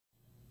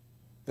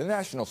The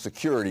National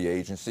Security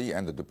Agency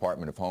and the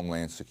Department of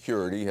Homeland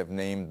Security have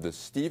named the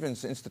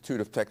Stevens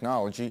Institute of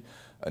Technology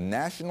a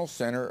National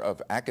Center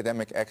of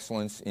Academic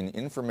Excellence in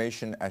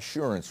Information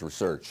Assurance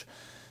Research.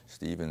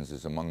 Stevens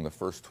is among the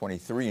first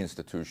 23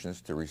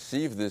 institutions to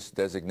receive this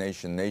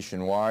designation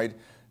nationwide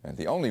and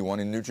the only one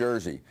in New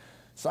Jersey.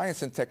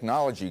 Science and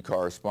Technology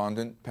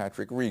correspondent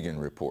Patrick Regan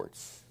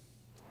reports.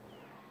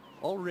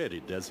 Already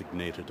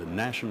designated a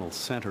National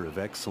Center of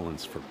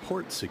Excellence for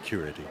Port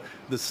Security,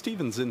 the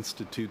Stevens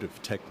Institute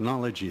of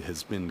Technology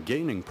has been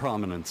gaining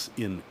prominence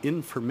in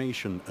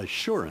information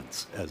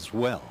assurance as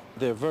well.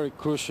 They're very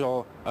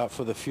crucial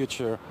for the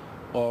future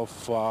of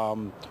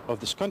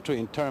this country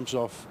in terms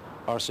of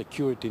our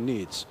security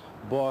needs,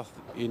 both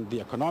in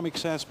the economic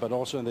sense but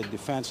also in the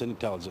defense and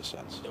intelligence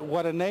sense.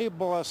 What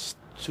enables us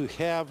to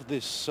have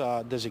this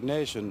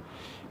designation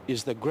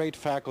is the great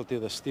faculty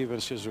that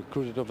Stevens has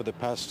recruited over the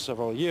past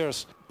several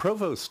years.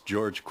 Provost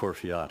George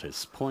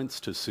Korfiatis points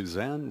to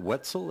Suzanne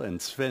Wetzel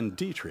and Sven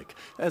Dietrich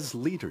as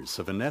leaders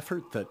of an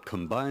effort that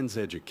combines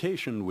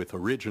education with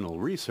original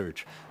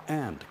research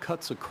and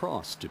cuts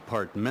across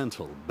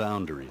departmental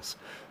boundaries.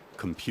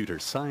 Computer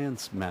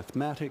science,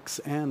 mathematics,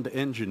 and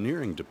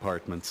engineering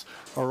departments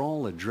are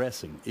all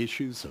addressing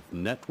issues of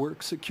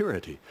network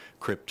security,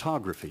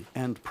 cryptography,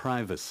 and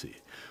privacy.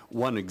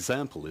 One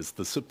example is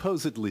the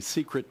supposedly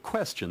secret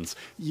questions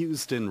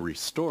used in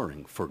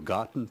restoring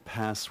forgotten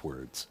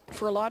passwords.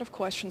 For a lot of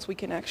questions, we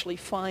can actually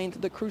find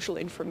the crucial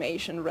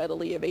information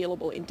readily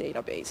available in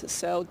databases.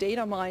 So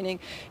data mining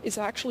is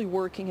actually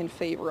working in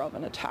favor of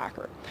an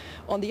attacker.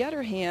 On the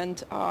other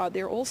hand,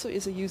 there also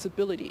is a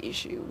usability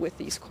issue with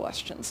these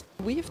questions.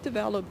 We've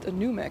developed a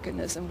new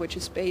mechanism which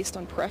is based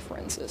on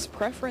preferences.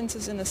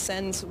 Preferences in the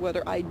sense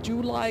whether I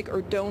do like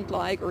or don't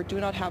like or do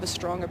not have a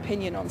strong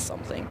opinion on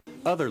something.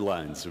 Other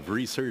lines of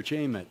research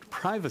aim at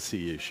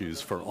privacy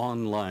issues for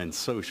online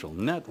social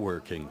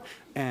networking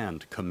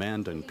and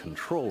command and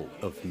control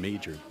of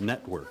major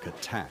network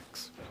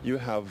attacks. You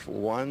have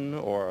one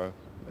or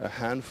a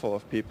handful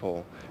of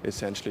people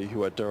essentially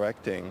who are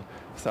directing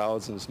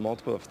thousands,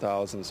 multiple of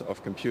thousands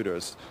of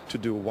computers to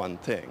do one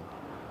thing,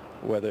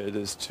 whether it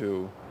is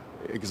to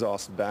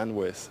exhaust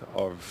bandwidth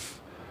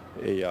of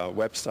a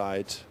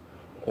website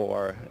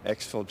or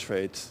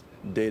exfiltrate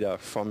data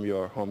from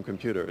your home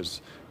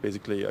computers,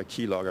 basically a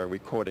keylogger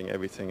recording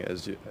everything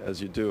as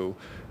you do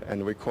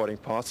and recording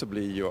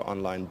possibly your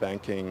online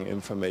banking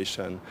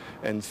information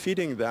and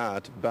feeding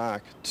that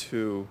back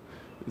to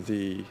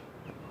the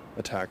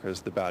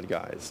attackers, the bad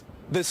guys.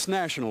 This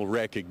national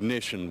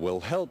recognition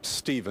will help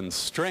Stevens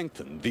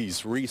strengthen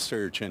these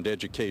research and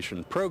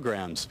education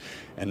programs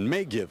and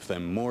may give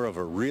them more of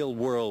a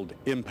real-world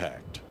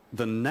impact.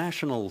 The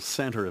National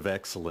Center of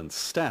Excellence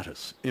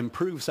status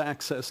improves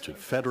access to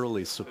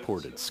federally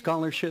supported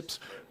scholarships,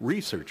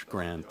 research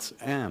grants,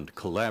 and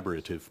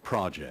collaborative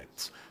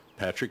projects.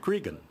 Patrick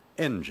Regan,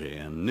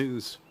 NJN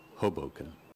News, Hoboken.